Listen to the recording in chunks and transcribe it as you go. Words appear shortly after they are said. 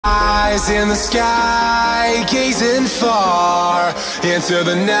eyes in the sky, gazing far into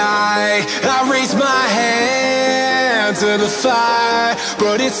the night. I raise my hand to the fire,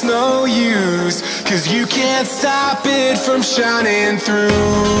 but it's no use, 'cause you can't stop it from shining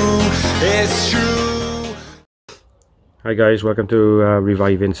through. It's true. Hi guys, welcome to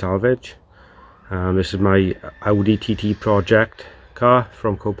Reviving Salvage. This is my Audi TT project car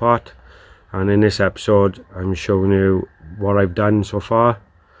from Copart, and in this episode I'm showing you what I've done so far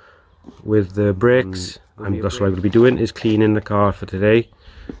with the brakes. And that's what I'm going to be doing, is cleaning the car for today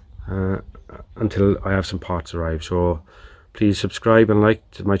until I have some parts arrive. So please subscribe and like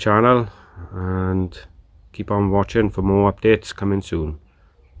to my channel and keep on watching for more updates coming soon.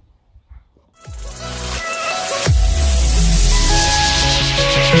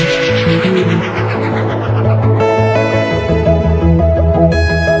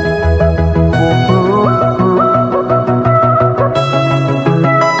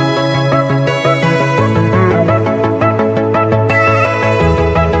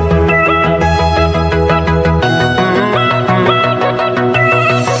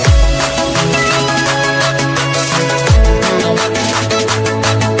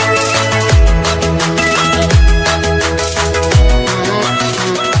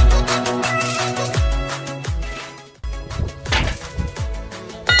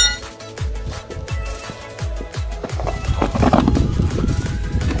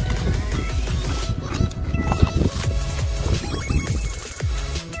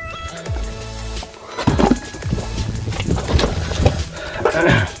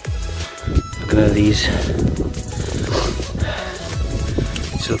 Look at these,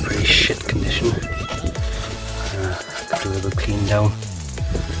 still pretty shit condition. Got a little bit cleaned down.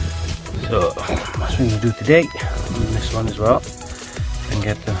 So that's what I'm going to do today on this one as well, and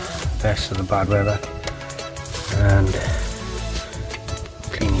get the best of the bad weather and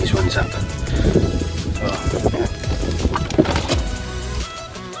clean these ones up. So yeah.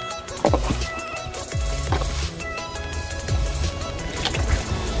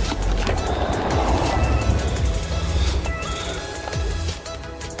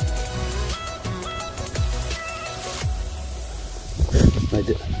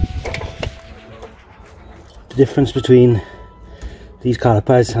 The difference between these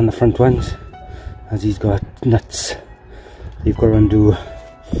calipers and the front ones, as he's got nuts you've got to undo.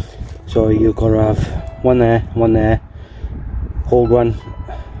 So you've got to have one there, hold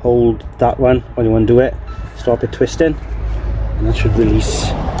that one when you undo it, stop it twisting, and that should release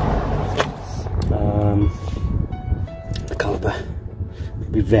the caliper.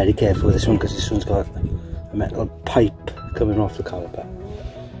 Be very careful with this one, because this one's got a metal pipe coming off the caliper.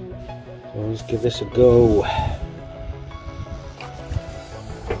 So let's give this a go.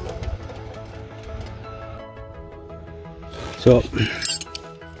 So,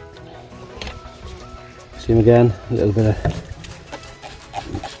 see him again, a little bit of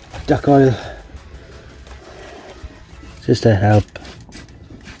duck oil just to help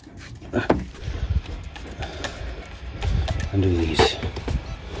undo these.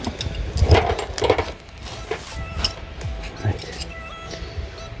 Right,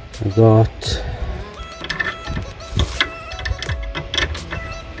 I've got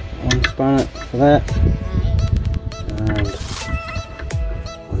one spanner for that, and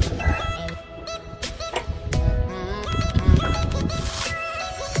one for that.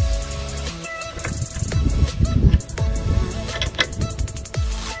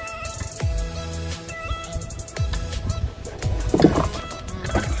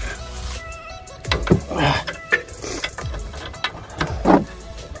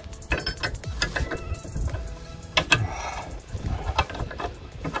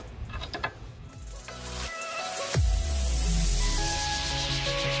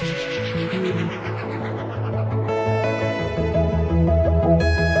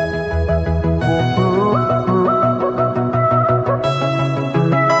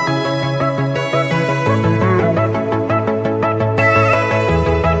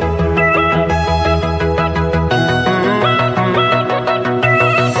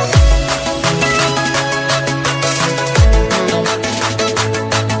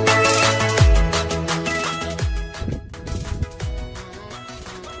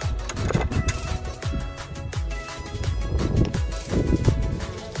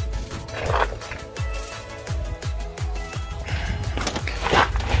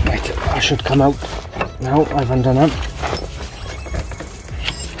 Should come out now. I've undone them.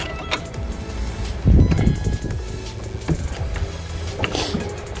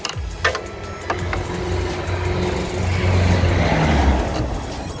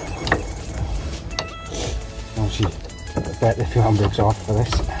 Obviously, bet a few handbrakes off for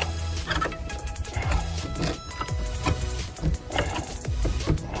this.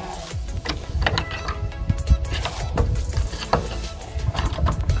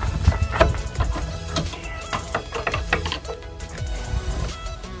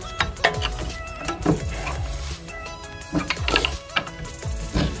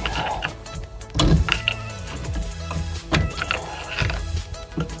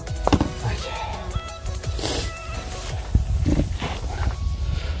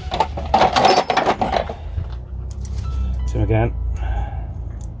 again.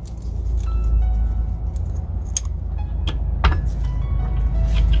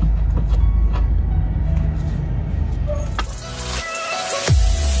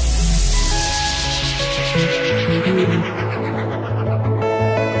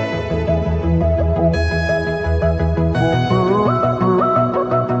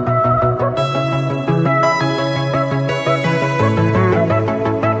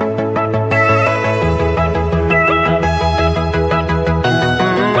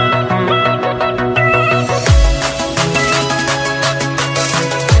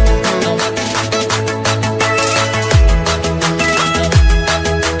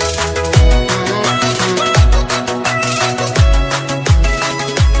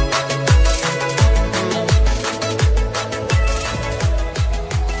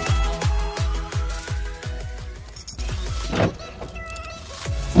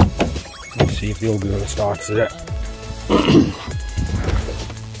 Let's see if the old girl starts it.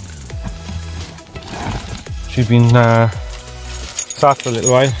 She's been sat for a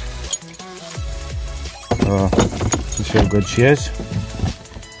little while. Let's see how good she is.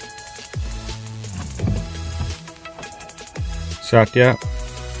 Sat, yeah,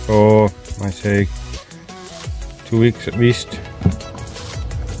 for I say 2 weeks at least.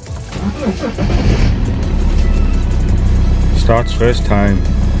 Starts first time.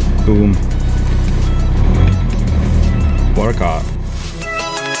 Boom. What a car.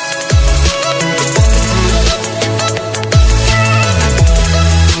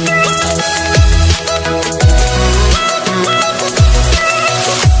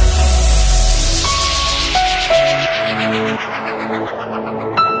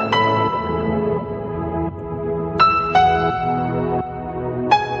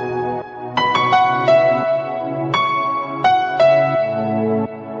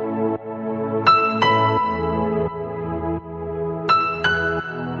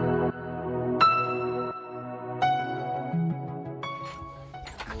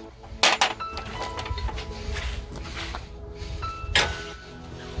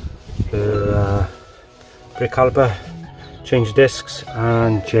 The brake caliper, change discs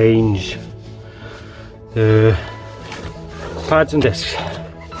and change the pads and discs.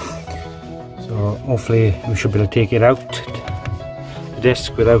 So hopefully we should be able to take it out, the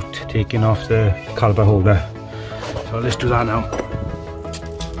disc, without taking off the caliper holder. So let's do that now.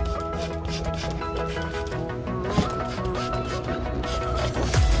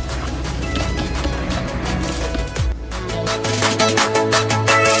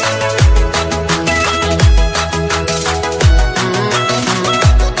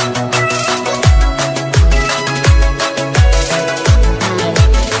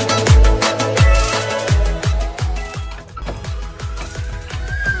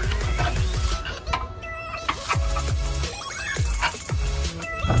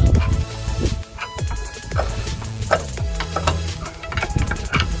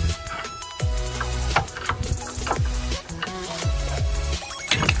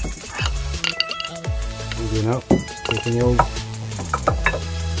 You know, taking the old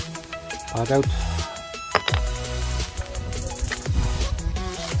pad out.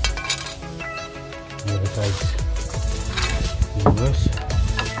 The other side's even worse.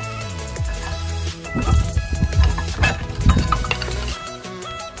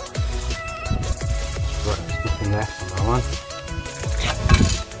 Right, there's nothing left on that one.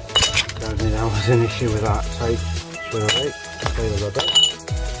 Tells me there was an issue with that side. Sure, right? Play the rubber.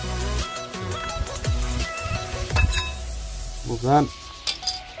 Move that.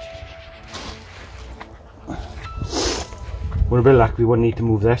 With a bit of luck, we wouldn't need to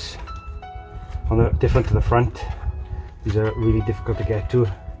move this. On the different to the front, these are really difficult to get to.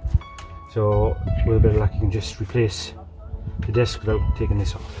 So with a bit of luck, you can just replace the disc without taking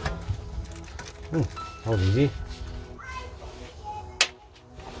this off. That was easy.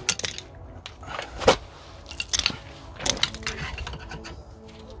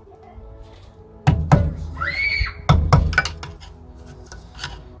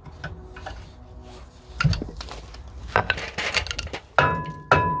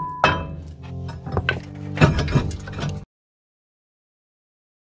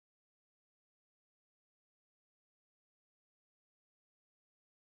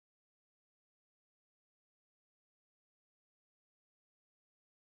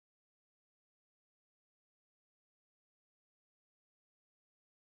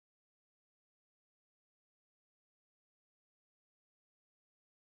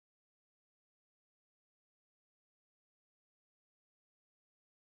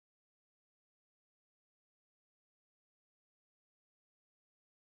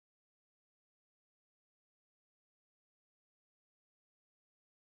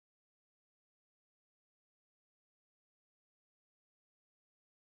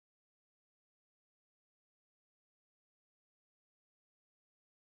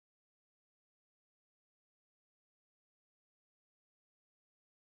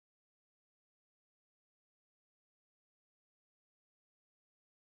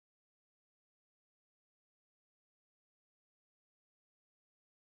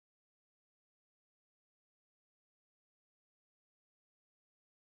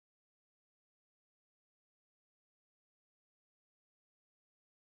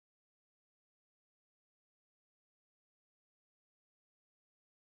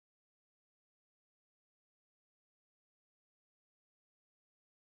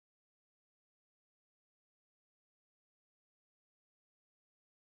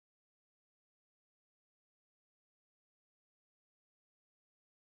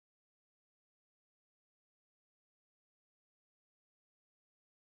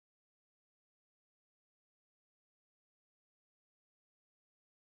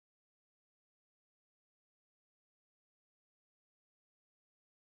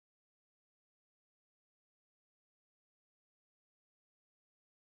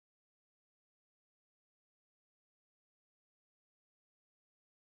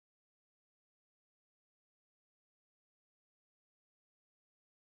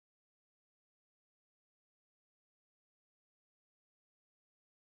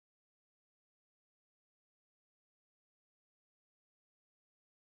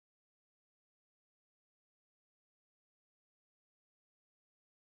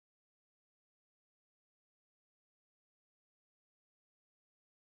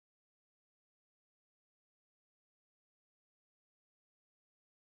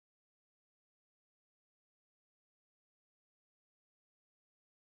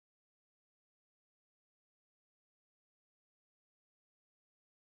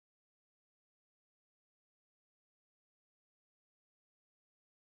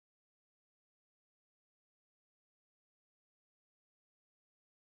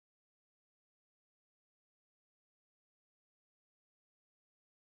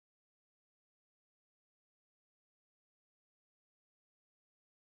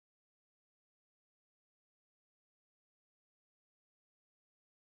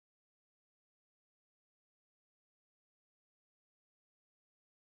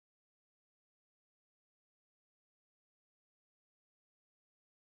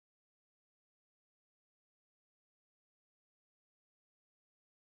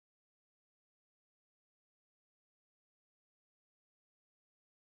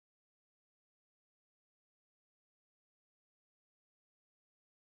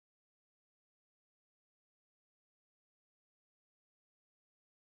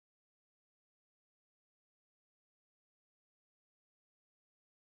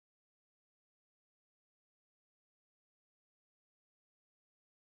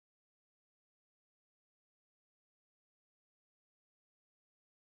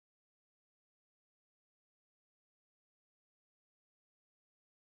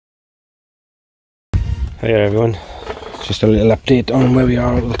 Hey everyone, just a little update on where we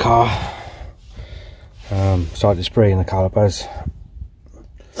are with the car. Started spraying the calipers,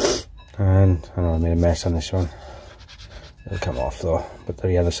 and I know I made a mess on this one. It'll come off though, but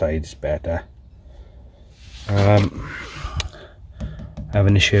the other side is better. I have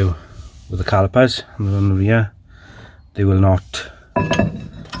an issue with the calipers on the rear. They will not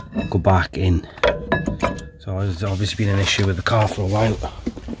go back in, so there's obviously been an issue with the car for a while,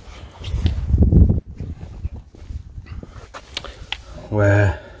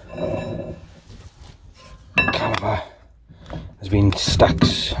 where the caliper has been stuck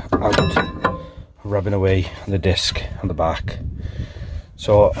out, rubbing away on the disc on the back.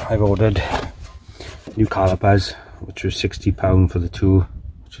 So I've ordered new calipers, which was £60 for the two,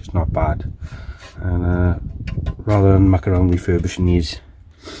 which is not bad. And rather than muck around refurbishing these,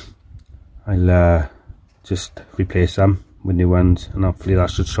 I'll just replace them with new ones, and hopefully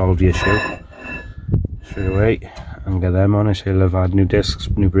that should solve the issue straight away and get them on. I'll have had new discs,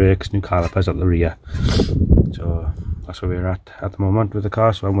 new brakes, new calipers at the rear. So that's where we're at the moment with the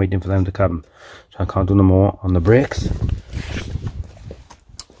car, so I'm waiting for them to come, so I can't do no more on the brakes.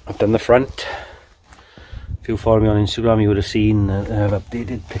 I've done the front. If you follow me on Instagram, you would have seen I've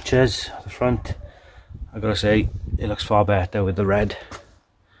updated pictures of the front. I've got to say, it looks far better with the red.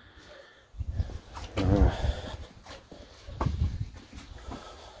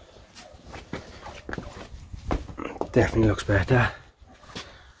 Definitely looks better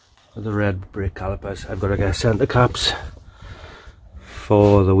with the red brake calipers. I've got to get centre caps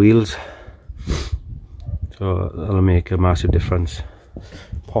for the wheels, so that'll make a massive difference.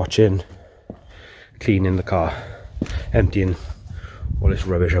 Potching, cleaning the car, emptying all this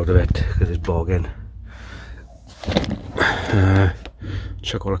rubbish out of it because it's bogging.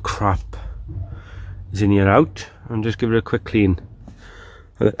 Chuck all the crap is in here out and just give it a quick clean,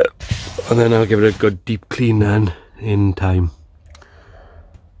 and then I'll give it a good deep clean then in time.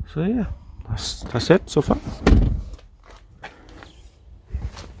 So yeah, that's it so far.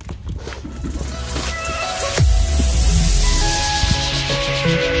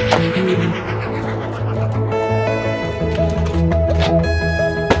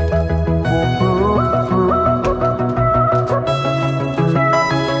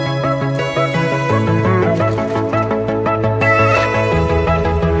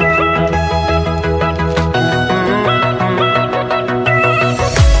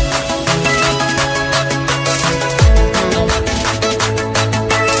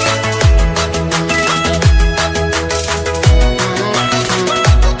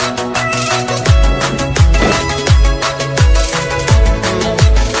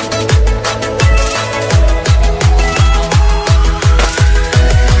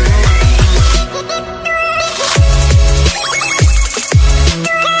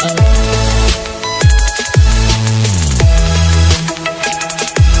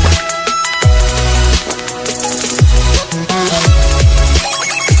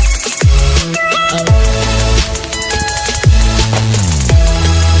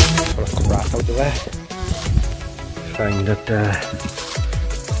 Find that a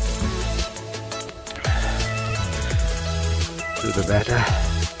little bit better.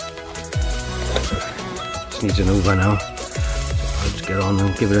 Just needs an Uber now, so I'll just get on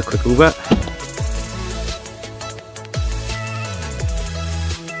and give it a quick Uber.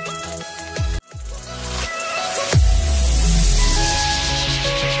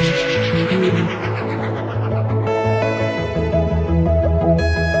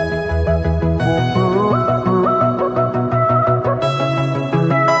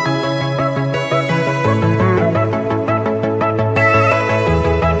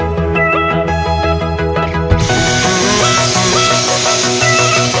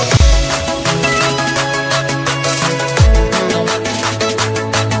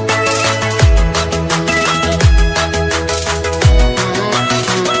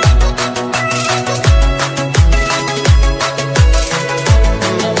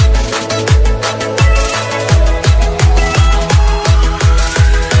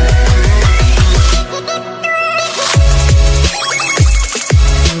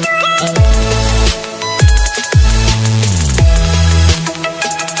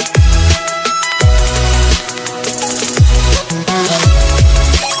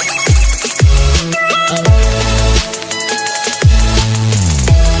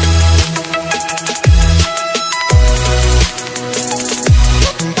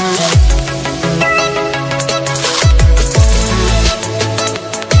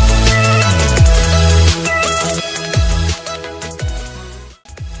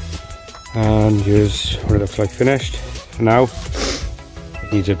 And here's what it looks like finished. For now,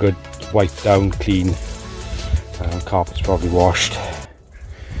 it needs a good wipe down, clean Carpet's probably washed.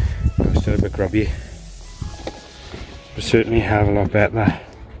 It's still a bit grubby, but certainly have a lot better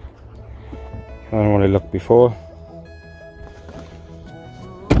than what it looked before.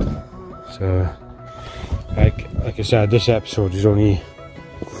 So, like I said, this episode is only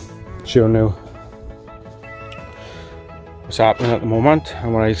showing you what's happening at the moment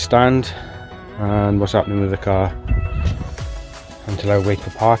and where I stand and what's happening with the car. Until I wait for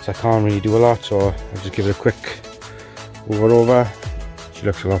parts, I can't really do a lot, so I'll just give it a quick over. She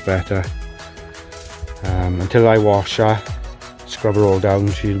looks a lot better. Until I wash her, scrub her all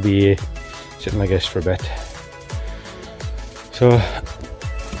down, she'll be sitting like this for a bit. So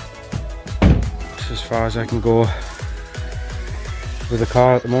that's as far as I can go with the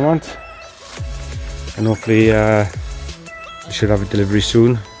car at the moment, and hopefully I should have a delivery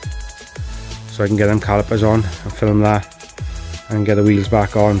soon, so I can get them calipers on and film that and get the wheels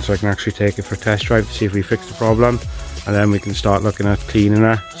back on, so I can actually take it for a test drive to see if we fix the problem, and then we can start looking at cleaning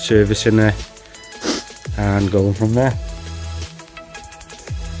it, servicing it, and going from there.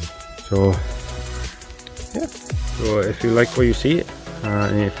 So yeah, so if you like what you see,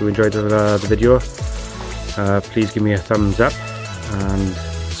 and if you enjoyed the video, please give me a thumbs up and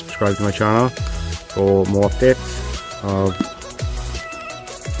subscribe to my channel for more updates of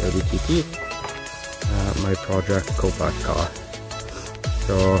the Audi TT, my project Copart car.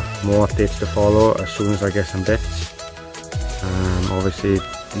 So more updates to follow as soon as I get some bits. Obviously it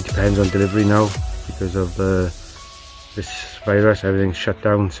depends on delivery now because of this virus. Everything's shut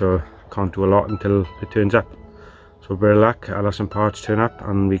down, so can't do a lot until it turns up. So better luck, I'll have some parts turn up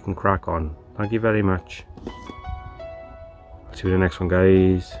and we can crack on. Thank you very much. See you in the next one,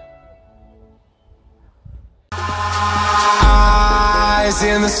 guys. Eyes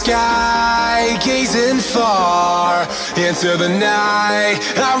in the sky, gazing far into the night.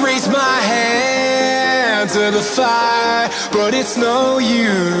 I raise my hand to the fire, but it's no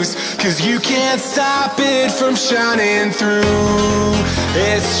use, 'cause you can't stop it from shining through.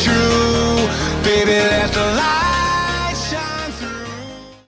 It's true, baby, let the light